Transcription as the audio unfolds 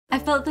I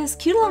built this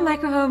cute little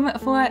micro home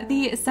for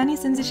the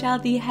SunnyCreations shell,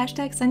 the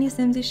hashtag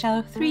SunnyCreations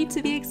shell 3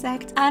 to be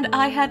exact, and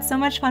I had so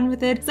much fun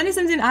with it.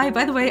 SunnyCreations and I,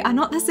 by the way, are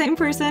not the same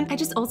person. I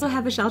just also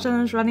have a shell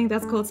challenge running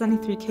that's called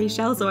Sunny3K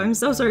shell, so I'm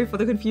so sorry for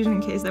the confusion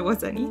in case there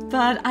was any.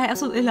 But I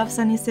absolutely love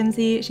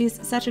SunnyCreations. She's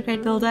such a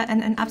great builder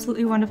and an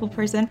absolutely wonderful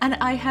person, and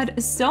I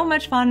had so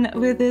much fun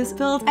with this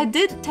build. I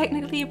did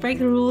technically break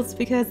the rules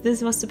because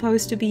this was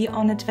supposed to be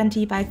on a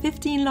 20 by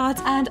 15 lot,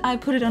 and I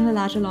put it on a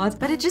larger lot,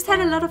 but I just had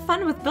a lot of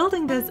fun with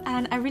building this,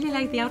 and I really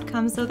like the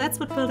outcome, so that's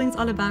what building's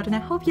all about, and I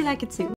hope you like it too.